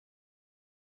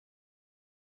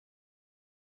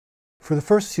For the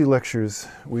first few lectures,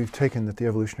 we've taken that the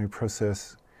evolutionary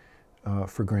process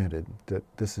for granted, that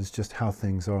this is just how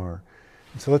things are.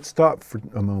 And so let's stop for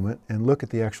a moment and look at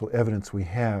the actual evidence we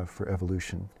have for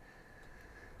evolution.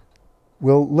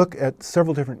 We'll look at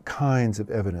several different kinds of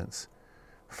evidence.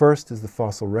 First is the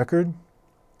fossil record.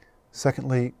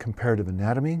 Secondly, comparative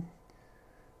anatomy.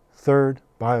 Third,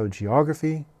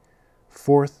 biogeography.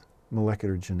 Fourth,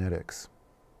 molecular genetics.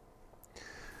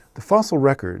 The fossil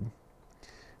record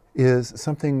is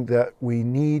something that we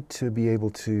need to be able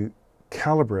to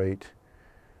calibrate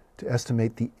to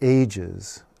estimate the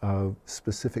ages of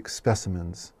specific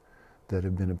specimens that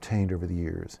have been obtained over the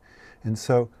years. And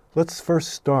so let's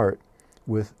first start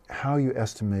with how you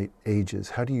estimate ages.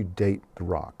 How do you date the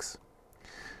rocks?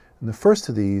 And the first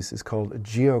of these is called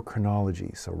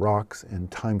geochronology, so rocks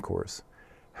and time course.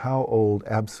 How old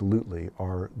absolutely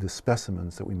are the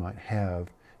specimens that we might have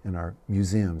in our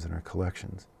museums and our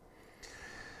collections?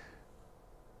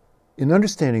 In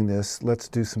understanding this, let's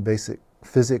do some basic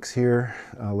physics here.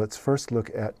 Let's first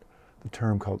look at the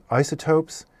term called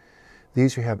isotopes.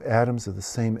 These you have atoms of the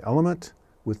same element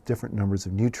with different numbers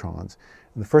of neutrons.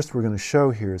 And the first we're going to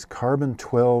show here is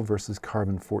carbon-12 versus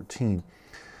carbon-14.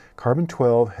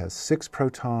 Carbon-12 has 6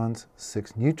 protons,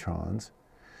 6 neutrons.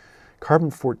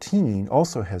 Carbon-14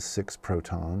 also has 6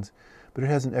 protons, but it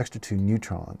has an extra 2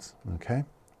 neutrons, okay?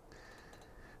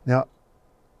 Now,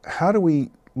 how do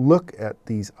we look at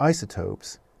these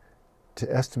isotopes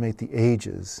to estimate the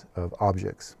ages of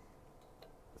objects?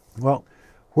 Well,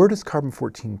 where does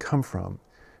carbon-14 come from?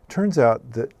 It turns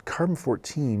out that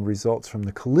carbon-14 results from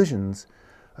the collisions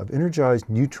of energized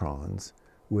neutrons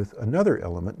with another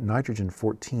element,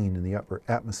 nitrogen-14, in the upper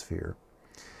atmosphere.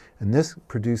 And this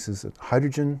produces a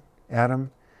hydrogen atom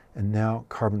and now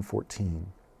carbon-14.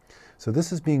 So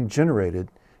this is being generated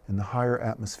in the higher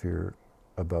atmosphere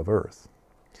above Earth.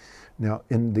 Now,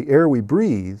 in the air we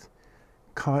breathe,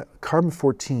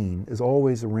 carbon-14 is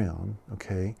always around,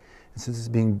 okay? And since it's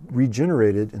being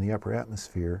regenerated in the upper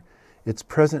atmosphere, it's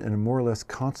present in a more or less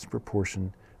constant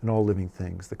proportion in all living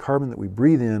things. The carbon that we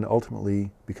breathe in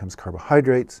ultimately becomes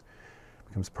carbohydrates,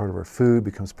 becomes part of our food,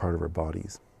 becomes part of our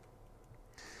bodies.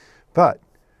 But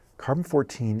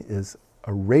carbon-14 is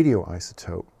a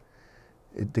radioisotope.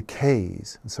 It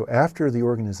decays. And so after the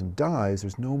organism dies,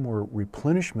 there's no more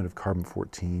replenishment of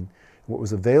carbon-14. What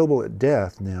was available at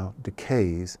death now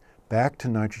decays back to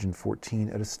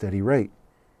nitrogen-14 at a steady rate.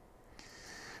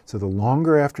 So the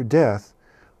longer after death,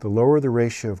 the lower the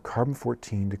ratio of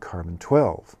carbon-14 to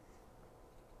carbon-12.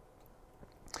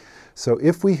 So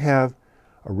if we have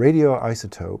a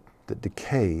radioisotope that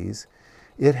decays,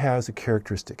 it has a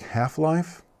characteristic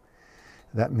half-life.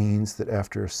 That means that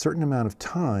after a certain amount of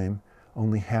time,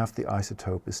 only half the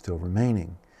isotope is still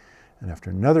remaining. And after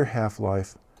another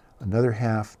half-life, another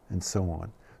half, and so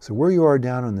on. So where you are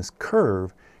down on this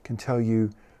curve can tell you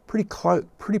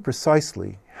pretty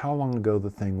precisely how long ago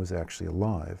the thing was actually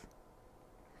alive.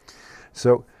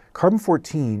 So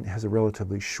carbon-14 has a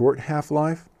relatively short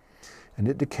half-life, and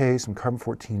it decays from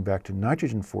carbon-14 back to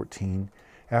nitrogen-14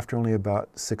 after only about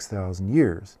 6,000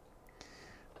 years.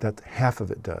 That's half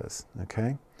of it does,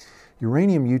 okay?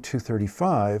 Uranium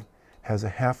U-235 has a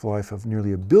half-life of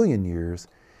nearly 1 billion years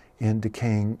in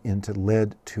decaying into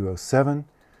lead-207.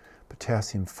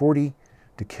 Potassium-40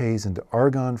 decays into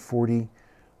argon-40,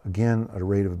 again at a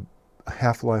rate of a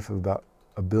half-life of about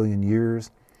 1 billion years.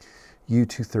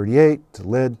 U-238 to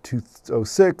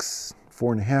lead-206,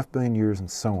 4.5 billion years,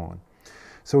 and so on.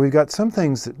 So we've got some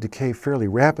things that decay fairly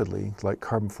rapidly, like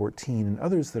carbon-14, and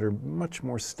others that are much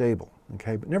more stable,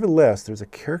 okay? But nevertheless, there's a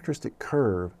characteristic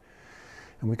curve,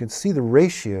 and we can see the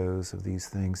ratios of these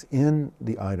things in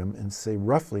the item and say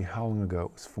roughly how long ago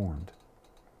it was formed.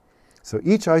 So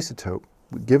each isotope,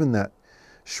 given that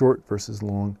short versus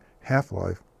long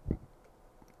half-life,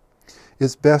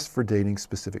 is best for dating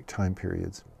specific time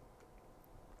periods.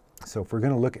 So if we're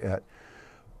going to look at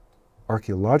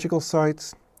archaeological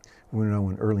sites, we know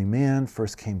when early man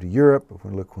first came to Europe. If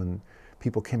we look when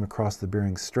people came across the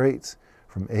Bering Straits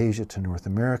from Asia to North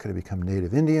America to become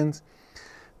native Indians,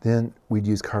 then we'd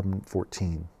use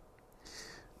carbon-14.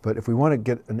 But if we want to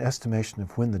get an estimation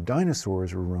of when the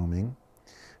dinosaurs were roaming,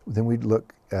 then we'd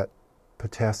look at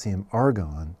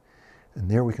potassium-argon,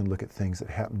 and there we can look at things that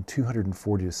happened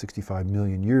 240 to 65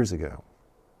 million years ago.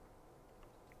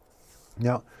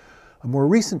 Now, a more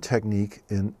recent technique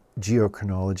in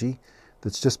geochronology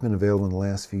that's just been available in the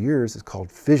last few years is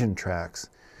called fission tracks.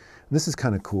 And this is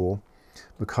kind of cool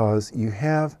because you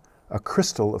have a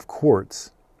crystal of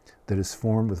quartz that is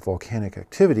formed with volcanic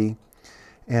activity,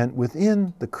 and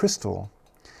within the crystal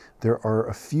there are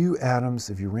a few atoms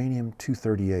of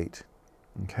uranium-238,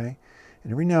 okay?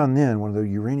 And every now and then, one of the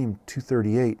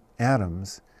uranium-238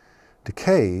 atoms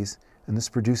decays, and this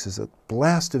produces a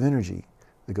blast of energy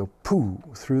that go poo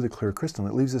through the clear crystal,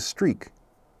 and it leaves a streak.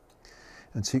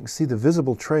 And so you can see the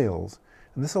visible trails,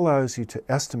 and this allows you to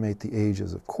estimate the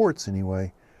ages of quartz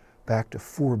anyway back to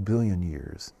 4 billion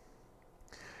years.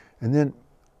 And then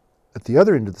at the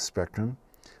other end of the spectrum,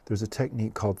 there's a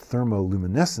technique called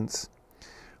thermoluminescence,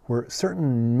 where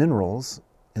certain minerals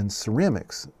and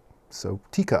ceramics, so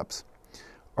teacups,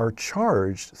 are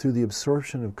charged through the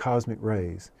absorption of cosmic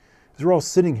rays. As we're all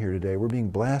sitting here today, we're being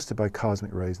blasted by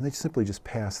cosmic rays, and they simply just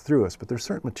pass through us. But there are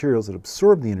certain materials that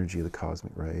absorb the energy of the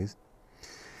cosmic rays,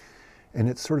 and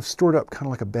it's sort of stored up kind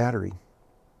of like a battery.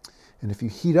 And if you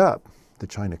heat up the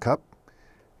china cup,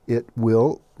 it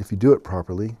will, if you do it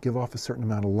properly, give off a certain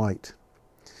amount of light.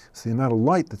 So the amount of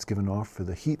light that's given off for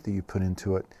the heat that you put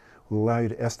into it will allow you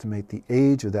to estimate the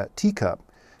age of that teacup,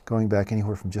 going back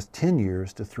anywhere from just 10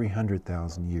 years to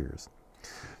 300,000 years.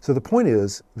 So the point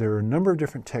is, there are a number of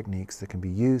different techniques that can be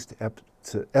used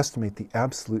to estimate the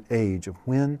absolute age of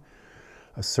when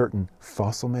a certain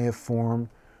fossil may have formed,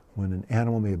 when an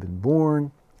animal may have been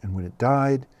born, and when it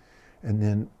died, and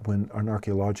then when an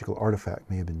archaeological artifact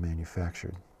may have been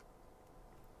manufactured.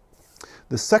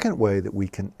 The second way that we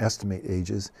can estimate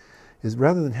ages is,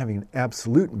 rather than having an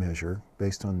absolute measure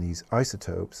based on these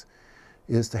isotopes,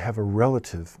 is to have a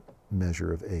relative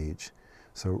measure of age.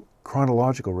 So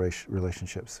chronological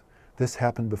relationships. This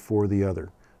happened before the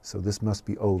other, so this must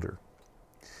be older.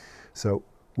 So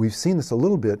we've seen this a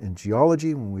little bit in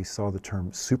geology when we saw the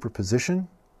term superposition,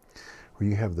 where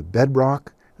you have the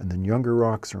bedrock and then younger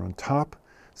rocks are on top.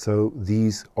 So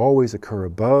these always occur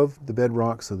above the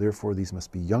bedrock, so therefore these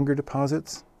must be younger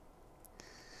deposits.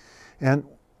 And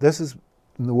this is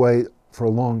the way for a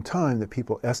long time that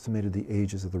people estimated the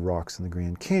ages of the rocks in the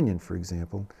Grand Canyon, for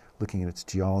example, looking at its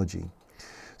geology.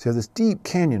 So you have this deep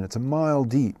canyon, it's a mile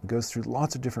deep, it goes through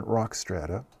lots of different rock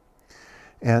strata.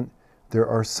 And there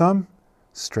are some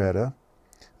strata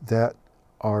that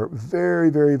are very,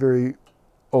 very, very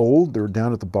old. They're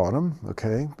down at the bottom,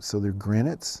 okay? So they're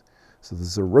granites. So the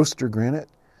Zoroaster granite,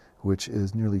 which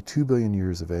is nearly 2 billion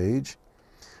years of age.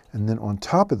 And then on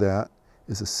top of that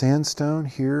is a sandstone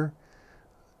here,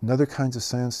 another kinds of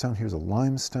sandstone. Here's a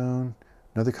limestone,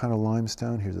 another kind of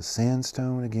limestone. Here's a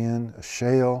sandstone again, a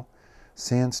shale,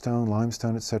 sandstone,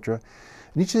 limestone, etc.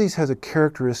 And each of these has a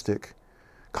characteristic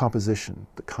composition,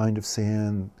 the kind of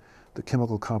sand, the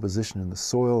chemical composition in the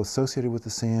soil associated with the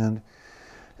sand.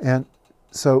 And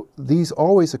so these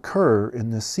always occur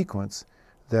in this sequence,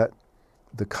 that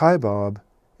the Kaibab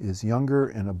is younger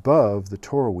and above the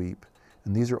Toroweap,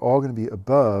 and these are all going to be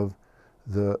above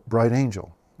the Bright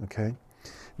Angel, okay?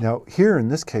 Now here in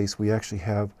this case we actually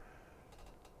have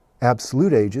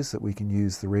absolute ages that we can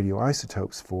use the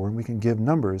radioisotopes for, and we can give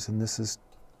numbers, and this is,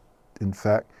 in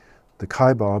fact, the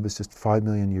Kaibab is just 5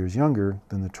 million years younger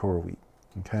than the Toroweap,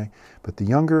 okay? But the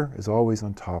younger is always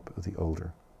on top of the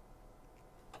older.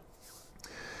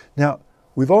 Now,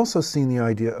 we've also seen the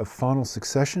idea of faunal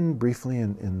succession briefly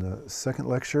in the second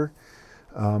lecture,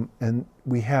 and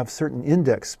we have certain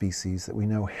index species that we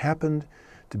know happened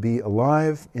to be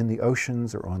alive in the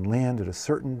oceans or on land at a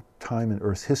certain time in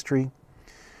Earth's history.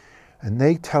 And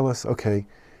they tell us, okay,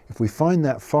 if we find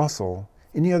that fossil,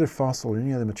 any other fossil or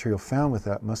any other material found with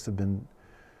that must have been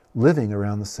living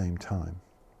around the same time.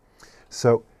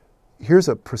 So here's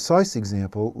a precise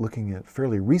example looking at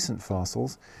fairly recent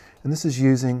fossils, and this is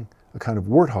using a kind of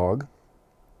warthog.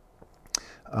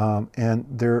 And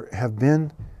there has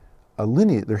been a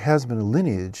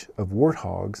lineage of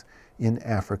warthogs in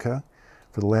Africa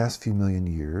for the last few million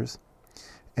years.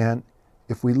 And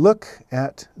if we look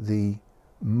at the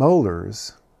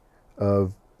molars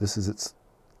of, this is its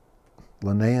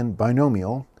Linnaean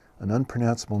binomial, an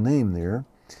unpronounceable name there,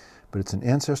 but it's an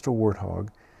ancestral warthog.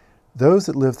 Those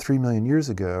that lived 3 million years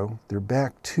ago, their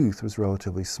back tooth was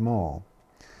relatively small.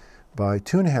 By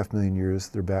 2.5 million years,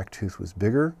 their back tooth was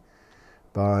bigger.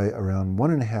 By around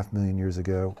 1.5 million years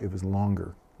ago, it was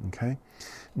longer, okay?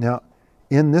 Now,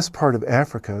 in this part of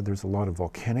Africa, there's a lot of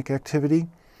volcanic activity,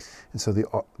 and so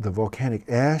the volcanic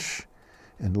ash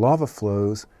and lava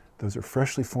flows, those are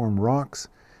freshly formed rocks.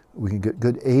 We can get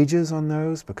good ages on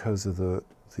those because of the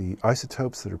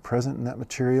isotopes that are present in that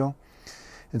material.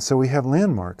 And so we have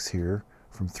landmarks here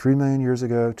from 3 million years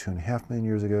ago, 2.5 million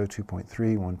years ago, 2.3,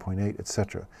 1.8,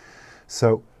 etc.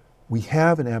 So we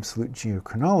have an absolute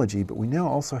geochronology, but we now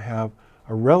also have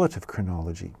a relative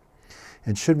chronology.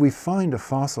 And should we find a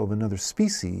fossil of another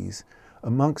species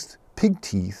amongst pig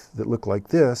teeth that look like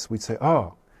this, we'd say,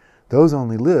 oh, those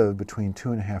only lived between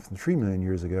 2.5 and 3 million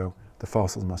years ago. The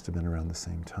fossils must have been around the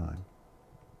same time.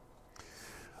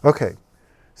 Okay,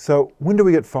 So when do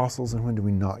we get fossils and when do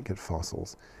we not get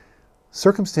fossils?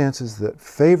 Circumstances that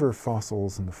favor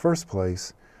fossils in the first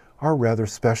place are rather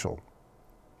special.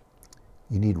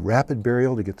 You need rapid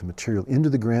burial to get the material into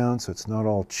the ground so it's not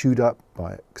all chewed up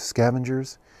by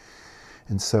scavengers.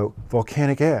 And so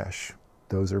volcanic ash,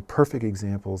 those are perfect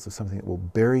examples of something that will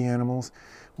bury animals.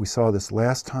 We saw this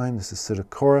last time. This is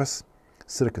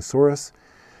Psittacosaurus,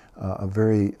 a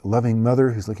very loving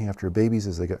mother who's looking after her babies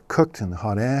as they got cooked in the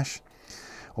hot ash.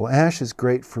 Well, ash is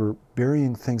great for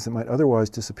burying things that might otherwise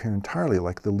disappear entirely,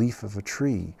 like the leaf of a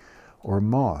tree, or a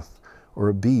moth, or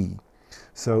a bee.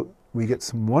 So we get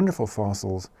some wonderful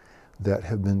fossils that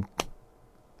have been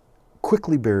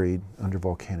quickly buried under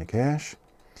volcanic ash.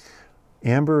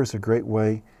 Amber is a great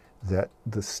way that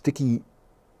the sticky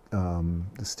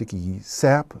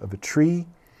sap of a tree,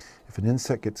 if an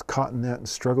insect gets caught in that and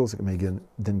struggles, it may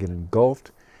then get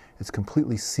engulfed. It's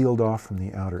completely sealed off from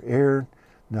the outer air.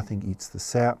 Nothing eats the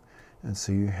sap, and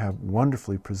so you have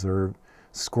wonderfully preserved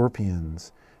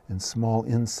scorpions and small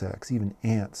insects, even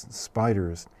ants and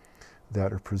spiders,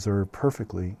 that are preserved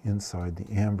perfectly inside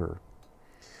the amber.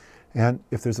 And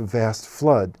if there's a vast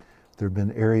flood, there have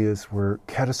been areas where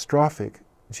catastrophic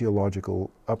geological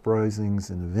uprisings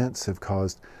and events have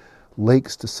caused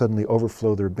lakes to suddenly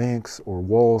overflow their banks or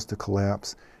walls to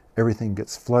collapse. Everything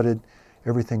gets flooded.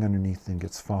 Everything underneath then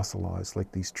gets fossilized,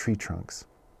 like these tree trunks.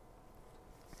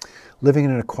 Living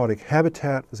in an aquatic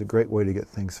habitat is a great way to get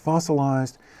things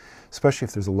fossilized, especially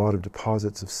if there's a lot of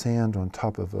deposits of sand on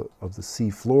top of the sea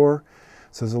floor.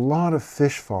 So there's a lot of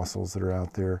fish fossils that are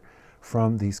out there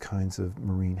from these kinds of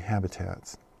marine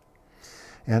habitats.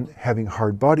 And having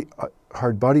hard body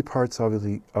parts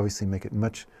obviously make it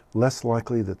much less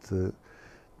likely that the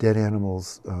dead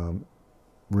animal's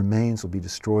remains will be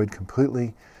destroyed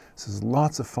completely. So there's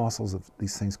lots of fossils of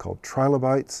these things called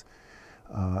trilobites.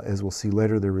 As we'll see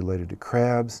later, they're related to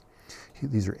crabs.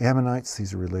 These are ammonites.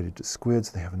 These are related to squids.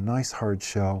 They have a nice hard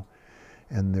shell,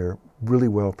 and they're really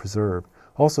well preserved.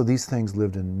 Also, these things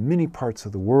lived in many parts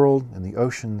of the world, in the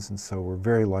oceans, and so we're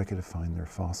very likely to find their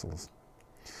fossils.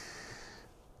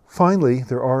 Finally,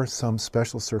 there are some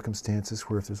special circumstances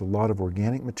where if there's a lot of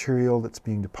organic material that's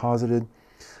being deposited,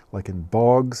 like in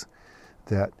bogs,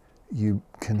 that you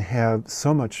can have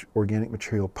so much organic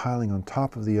material piling on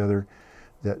top of the other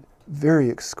that very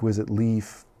exquisite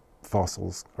leaf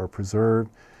fossils are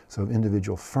preserved. So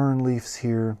individual fern leaves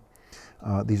here.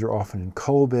 These are often in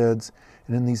coal beds,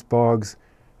 and in these bogs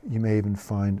you may even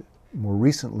find more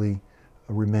recently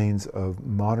remains of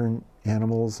modern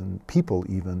animals and people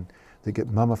even that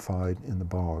get mummified in the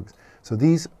bogs. So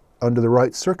these, under the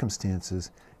right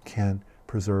circumstances, can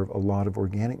preserve a lot of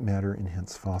organic matter and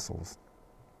hence fossils.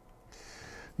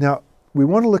 Now, we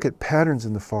want to look at patterns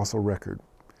in the fossil record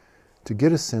to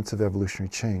get a sense of evolutionary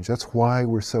change. That's why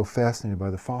we're so fascinated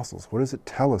by the fossils. What does it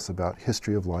tell us about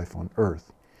history of life on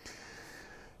Earth?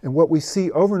 And what we see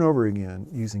over and over again,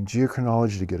 using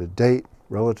geochronology to get a date,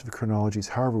 relative chronologies,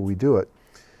 however we do it,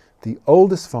 the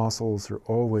oldest fossils are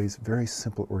always very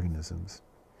simple organisms,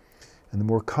 and the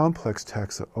more complex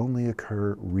taxa only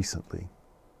occur recently.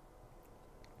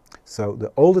 So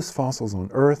the oldest fossils on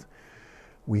Earth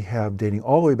we have dating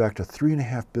all the way back to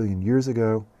 3.5 billion years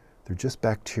ago. They're just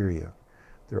bacteria.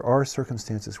 There are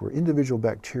circumstances where individual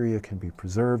bacteria can be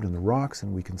preserved in the rocks,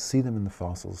 and we can see them in the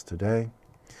fossils today.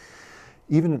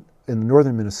 Even in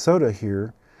northern Minnesota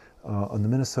here, on the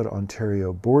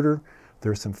Minnesota-Ontario border,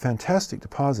 there are some fantastic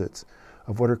deposits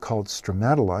of what are called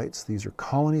stromatolites. These are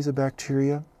colonies of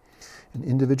bacteria, and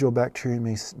individual bacteria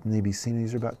may be seen.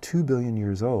 These are about 2 billion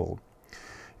years old.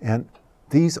 And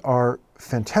these are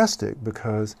fantastic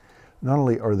because not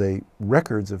only are they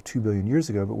records of 2 billion years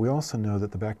ago, but we also know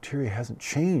that the bacteria hasn't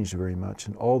changed very much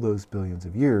in all those billions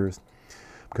of years,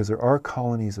 because there are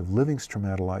colonies of living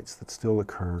stromatolites that still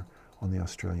occur on the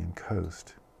Australian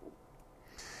coast.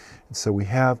 And so we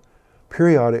have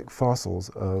periodic fossils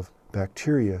of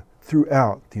bacteria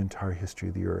throughout the entire history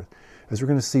of the Earth. As we're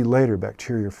going to see later,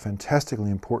 bacteria are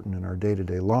fantastically important in our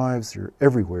day-to-day lives. They're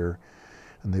everywhere,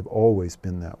 and they've always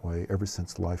been that way ever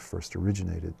since life first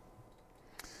originated.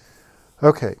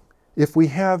 Okay, if we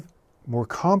have more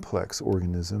complex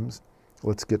organisms,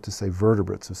 let's get to say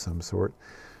vertebrates of some sort,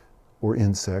 or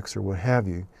insects or what have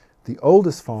you, the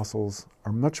oldest fossils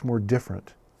are much more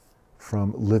different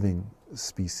from living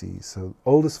species. So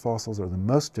oldest fossils are the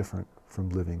most different from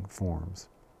living forms.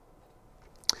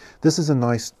 This is a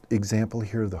nice example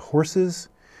here of the horses,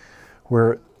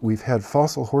 where we've had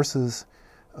fossil horses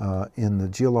in the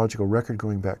geological record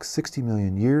going back 60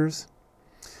 million years.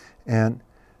 And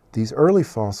these early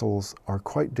fossils are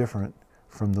quite different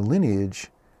from the lineage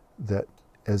that,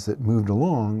 as it moved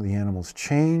along, the animals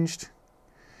changed,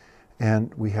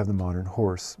 and we have the modern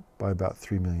horse by about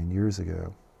 3 million years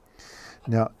ago.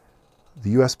 Now, the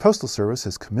U.S. Postal Service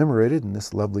has commemorated in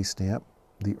this lovely stamp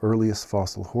the earliest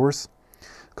fossil horse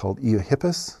called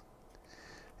Eohippus,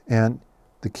 and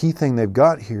the key thing they've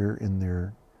got here in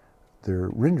their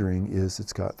rendering is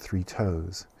it's got 3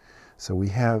 toes. So we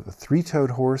have a 3-toed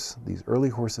horse. These early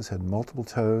horses had multiple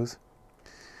toes,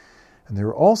 and they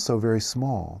were also very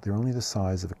small. They're only the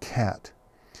size of a cat.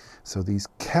 So these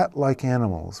cat-like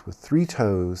animals with 3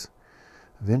 toes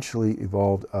eventually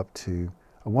evolved up to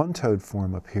a 1-toed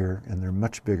form up here, and they're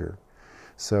much bigger.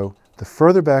 So the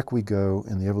further back we go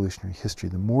in the evolutionary history,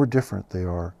 the more different they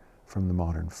are from the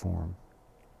modern form.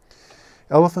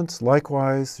 Elephants,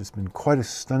 likewise, there's been quite a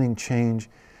stunning change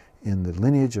in the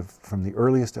lineage from the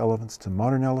earliest elephants to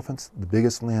modern elephants, the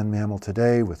biggest land mammal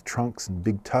today with trunks and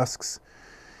big tusks.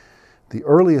 The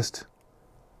earliest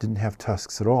didn't have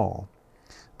tusks at all.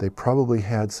 They probably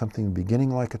had something beginning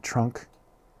like a trunk,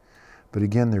 but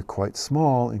again, they're quite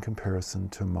small in comparison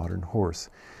to a modern horse.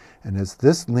 And as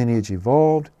this lineage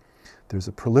evolved, there's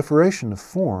a proliferation of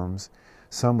forms,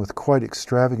 some with quite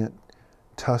extravagant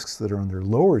tusks that are on their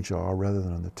lower jaw rather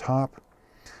than on the top,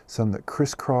 some that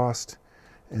crisscrossed,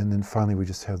 and then finally we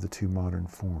just have the 2 modern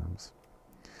forms.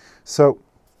 So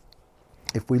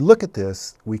if we look at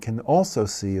this, we can also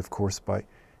see, of course, by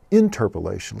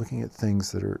interpolation, looking at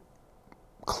things that are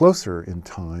closer in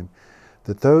time,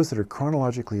 that those that are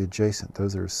chronologically adjacent,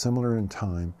 those that are similar in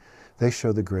time, they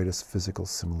show the greatest physical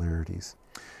similarities.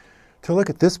 To look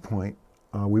at this point,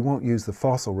 we won't use the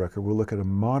fossil record. We'll look at a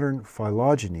modern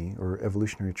phylogeny, or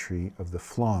evolutionary tree, of the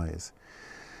flies.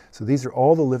 So these are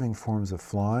all the living forms of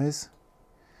flies.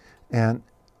 And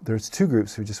there's 2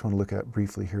 groups we just want to look at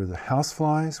briefly here. The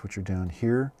houseflies, which are down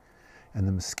here, and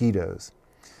the mosquitoes.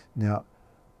 Now,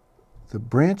 the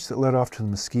branch that led off to the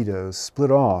mosquitoes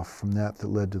split off from that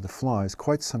led to the flies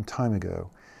quite some time ago.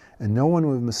 And no one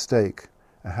would mistake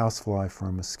a housefly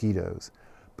for mosquitoes.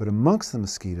 But amongst the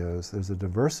mosquitoes, there's a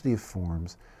diversity of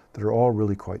forms that are all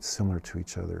really quite similar to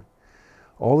each other.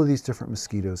 All of these different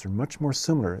mosquitoes are much more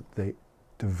similar. They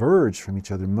diverged from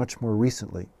each other much more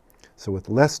recently. So with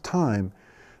less time,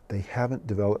 they haven't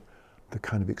developed the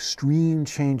kind of extreme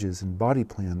changes in body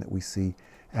plan that we see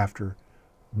after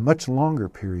a much longer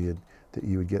period that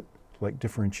you would get, like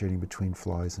differentiating between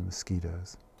flies and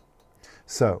mosquitoes.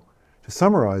 So, to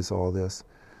summarize all this,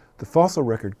 the fossil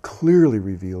record clearly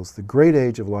reveals the great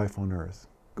age of life on Earth,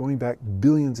 going back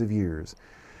billions of years.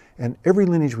 And every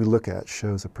lineage we look at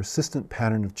shows a persistent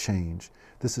pattern of change.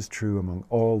 This is true among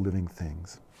all living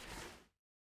things.